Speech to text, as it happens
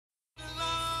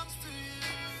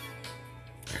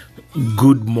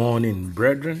Good morning,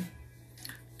 brethren.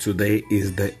 Today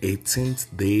is the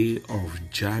 18th day of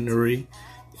January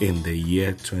in the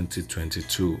year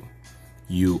 2022.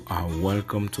 You are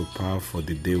welcome to Power for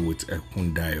the Day with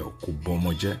Ekundayo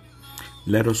Kubomoje.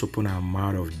 Let us open our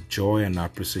mouth of joy and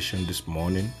appreciation this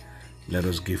morning. Let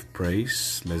us give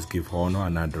praise. Let's give honor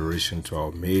and adoration to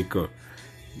our Maker.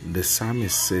 The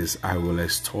psalmist says, I will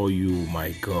extol you,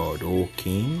 my God, O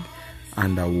King,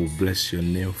 and I will bless your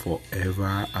name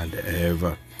forever and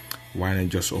ever. Why not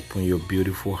just open your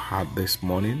beautiful heart this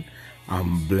morning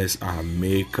and bless our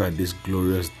Maker this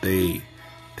glorious day.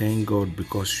 Thank God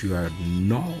because you are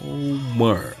no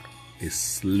more a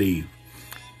slave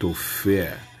to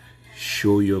fear.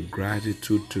 Show your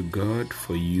gratitude to God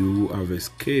for you have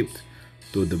escaped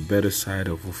to the better side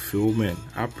of fulfillment.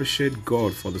 Appreciate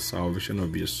God for the salvation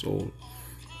of your soul.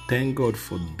 Thank God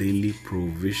for daily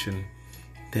provision.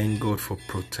 Thank God for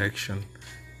protection.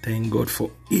 Thank God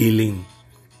for healing.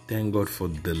 Thank God for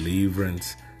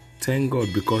deliverance. Thank God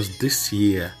because this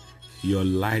year your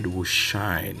light will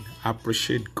shine.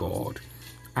 Appreciate God.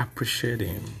 Appreciate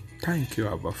Him. Thank you,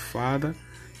 Abba Father.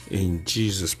 In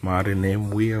Jesus' mighty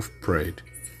name we have prayed.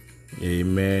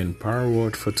 Amen. Power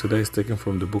word for today is taken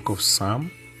from the book of Psalm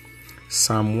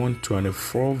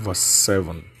 124 verse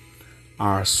 7.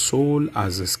 Our soul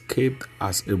has escaped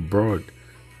as a bird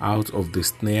out of the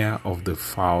snare of the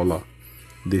fowler.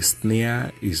 The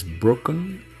snare is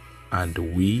broken and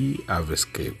we have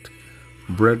escaped.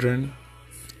 Brethren,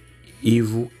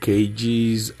 evil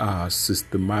cages are a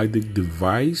systematic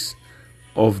device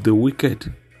of the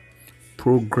wicked,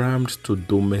 programmed to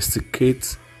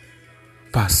domesticate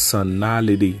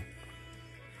personality.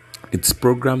 It's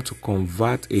programmed to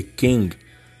convert a king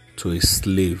to a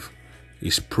slave.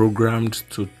 It's programmed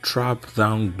to trap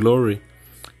down glory.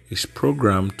 It's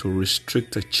programmed to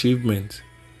restrict achievement.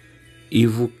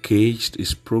 Evil caged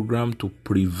is programmed to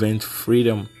prevent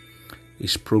freedom.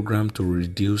 It's programmed to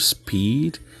reduce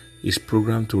speed. It's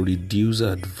programmed to reduce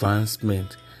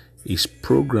advancement. It's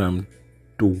programmed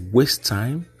to waste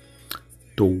time,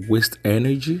 to waste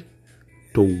energy,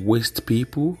 to waste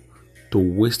people, to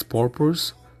waste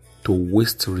purpose, to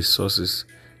waste resources.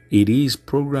 It is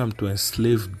programmed to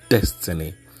enslave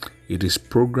destiny. It is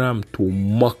programmed to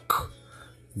mock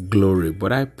glory.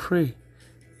 But I pray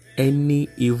any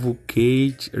evil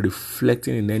cage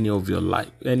reflecting in any of your life,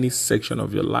 any section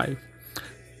of your life,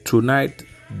 tonight,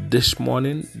 this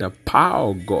morning, the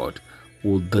power of God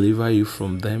will deliver you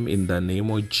from them in the name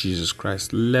of Jesus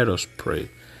Christ. Let us pray.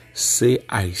 Say,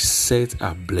 I set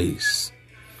ablaze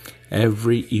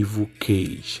every evil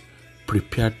cage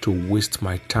prepared to waste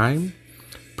my time,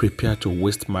 prepared to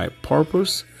waste my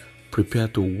purpose,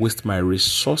 prepared to waste my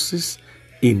resources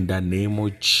in the name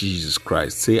of Jesus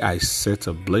Christ. Say, I set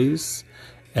ablaze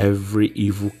every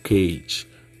evil cage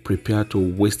prepared to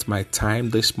waste my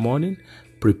time this morning,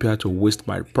 prepared to waste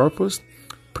my purpose,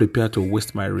 prepared to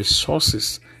waste my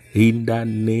resources in the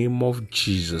name of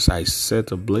Jesus. I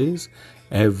set ablaze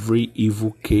every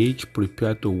evil cage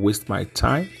prepared to waste my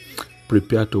time,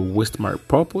 prepared to waste my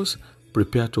purpose,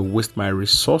 prepared to waste my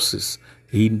resources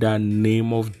in the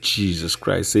name of Jesus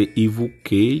Christ. Say, evil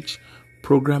cage,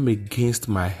 program against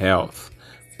my health,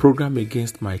 program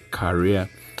against my career,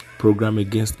 program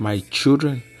against my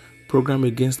children, program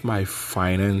against my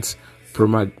finance,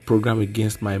 program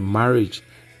against my marriage,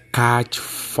 catch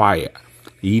fire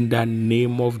in the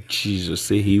name of Jesus.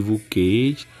 Say, evil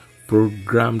cage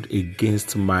programmed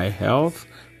against my health,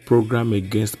 program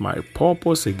against my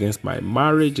purpose, against my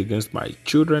marriage, against my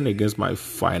children, against my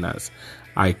finance.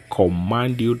 I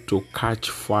command you to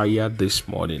catch fire this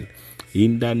morning.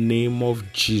 In the name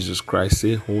of Jesus Christ,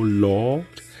 say, oh Lord,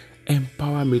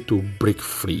 empower me to break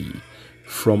free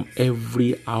from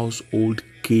every household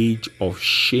cage of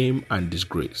shame and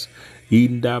disgrace.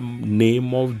 In the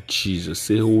name of Jesus,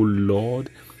 say, oh Lord,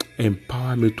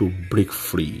 empower me to break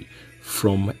free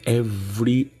from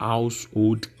every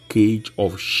household cage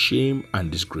of shame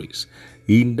and disgrace.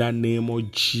 In the name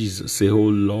of Jesus, say, oh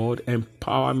Lord,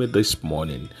 empower me this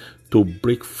morning to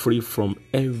break free from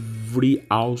every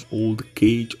household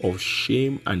cage of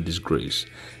shame and disgrace.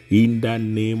 In the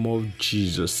name of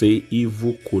Jesus, say,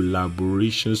 evil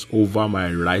collaborations over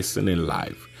my rising in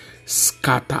life,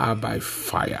 scatter by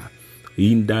fire.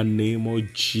 In the name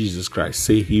of Jesus Christ,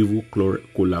 say, evil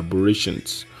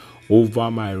collaborations over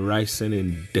my rising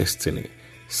in destiny,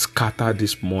 scatter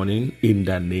this morning in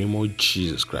the name of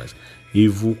Jesus Christ.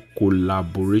 Evil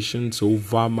collaborations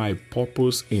over my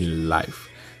purpose in life,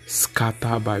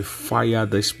 scatter by fire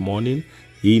this morning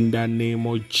in the name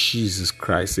of Jesus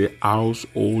Christ. Say,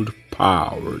 household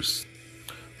powers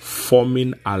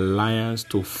forming alliance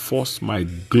to force my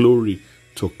glory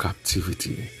to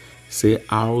captivity. Say,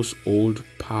 household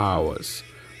powers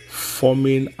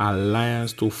forming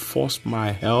alliance to force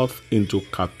my health into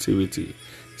captivity.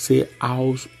 Say,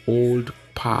 household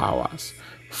powers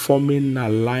forming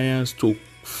alliance to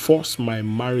force my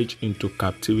marriage into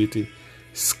captivity.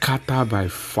 Scatter by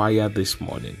fire this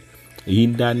morning.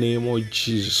 In the name of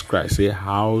Jesus Christ. Say,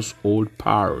 household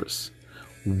powers,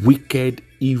 wicked,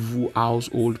 evil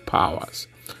household powers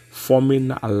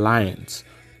forming alliance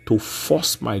to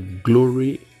force my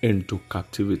glory into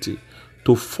captivity,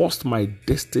 to force my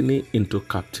destiny into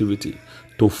captivity,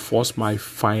 to force my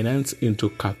finance into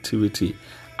captivity.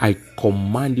 I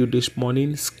command you this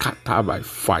morning, scatter by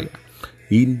fire.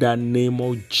 In the name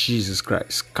of Jesus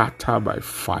Christ, scatter by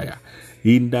fire.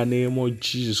 In the name of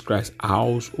Jesus Christ,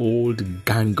 household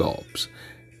gang-ups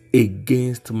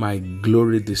against my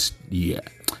glory this year,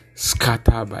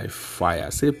 scatter by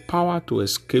fire. Say, power to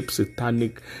escape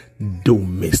satanic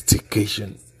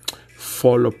domestication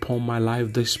fall upon my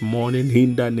life this morning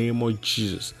in the name of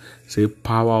Jesus. Say,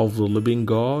 power of the living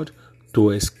God to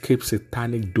escape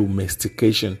satanic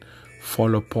domestication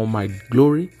fall upon my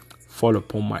glory, fall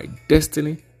upon my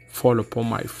destiny, fall upon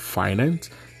my finance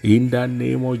in the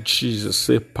name of Jesus.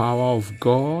 Say, power of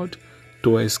God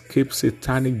to escape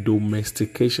satanic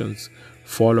domestications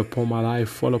fall upon my life,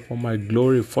 fall upon my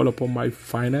glory, fall upon my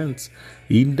finance.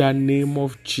 In the name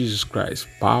of Jesus Christ,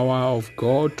 power of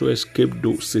God to escape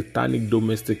satanic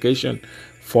domestication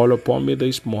fall upon me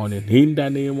this morning. In the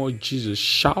name of Jesus,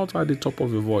 shout at the top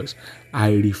of your voice,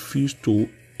 I refuse to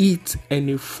eat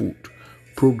any food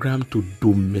programmed to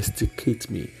domesticate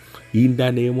me. In the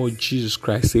name of Jesus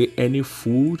Christ, say, any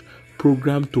food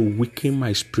programmed to weaken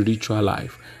my spiritual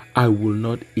life, I will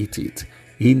not eat it.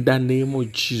 In the name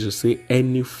of Jesus, say,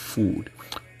 any food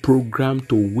programmed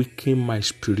to weaken my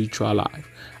spiritual life,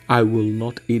 I will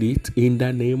not eat it. In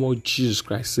the name of Jesus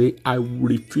Christ, say, I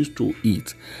refuse to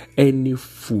eat any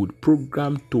food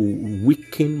programmed to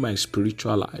weaken my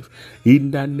spiritual life.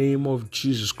 In the name of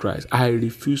Jesus Christ, I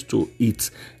refuse to eat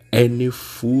any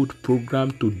food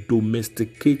programmed to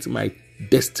domesticate my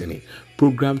destiny,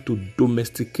 programmed to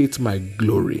domesticate my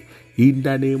glory. In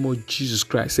the name of Jesus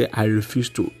Christ, say, I refuse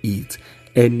to eat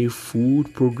any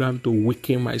food programmed to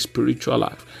weaken my spiritual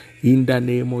life. In the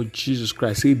name of Jesus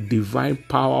Christ, say, divine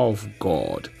power of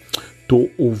God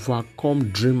to overcome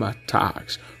dream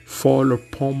attacks fall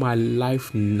upon my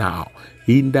life now.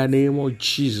 In the name of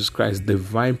Jesus Christ,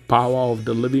 divine power of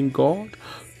the living God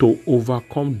to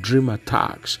overcome dream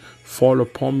attacks fall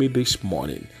upon me this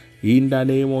morning. In the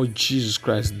name of Jesus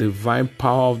Christ, divine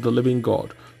power of the living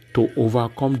God to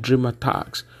overcome dream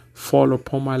attacks fall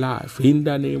upon my life. In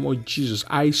the name of Jesus,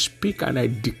 I speak and I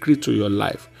decree to your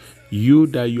life, you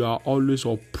that you are always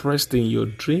oppressed in your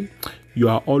dream, you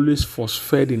are always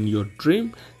force-fed in your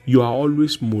dream, you are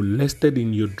always molested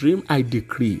in your dream. I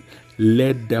decree,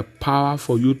 let the power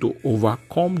for you to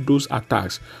overcome those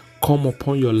attacks come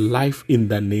upon your life in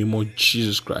the name of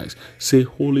Jesus Christ. Say,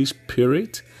 Holy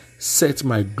Spirit, set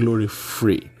my glory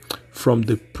free from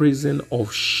the prison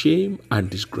of shame and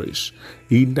disgrace.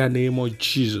 In the name of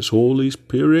Jesus, Holy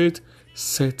Spirit,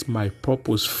 set my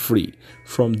purpose free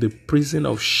from the prison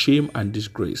of shame and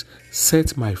disgrace.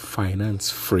 Set my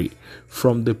finance free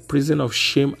from the prison of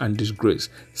shame and disgrace.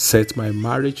 Set my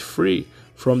marriage free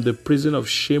from the prison of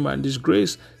shame and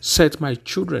disgrace. Set my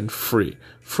children free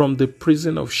from the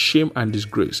prison of shame and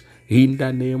disgrace. In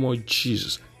the name of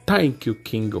Jesus. Thank you,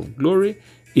 King of Glory.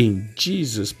 In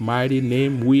Jesus' mighty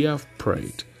name we have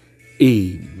prayed.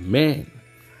 Amen.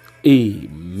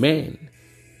 Amen.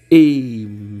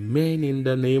 Amen. In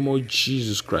the name of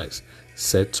Jesus Christ.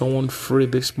 Set someone free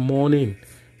this morning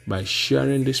by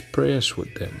sharing these prayers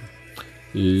with them.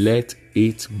 Let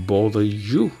it bother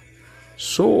you,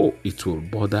 so it will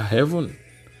bother heaven.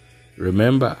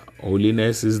 Remember,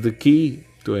 holiness is the key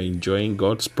to enjoying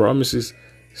God's promises.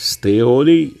 Stay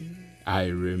holy. I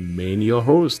remain your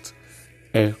host,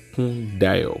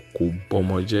 Ekundayo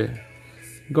Kubomoje.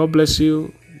 God bless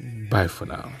you. Bye for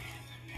now.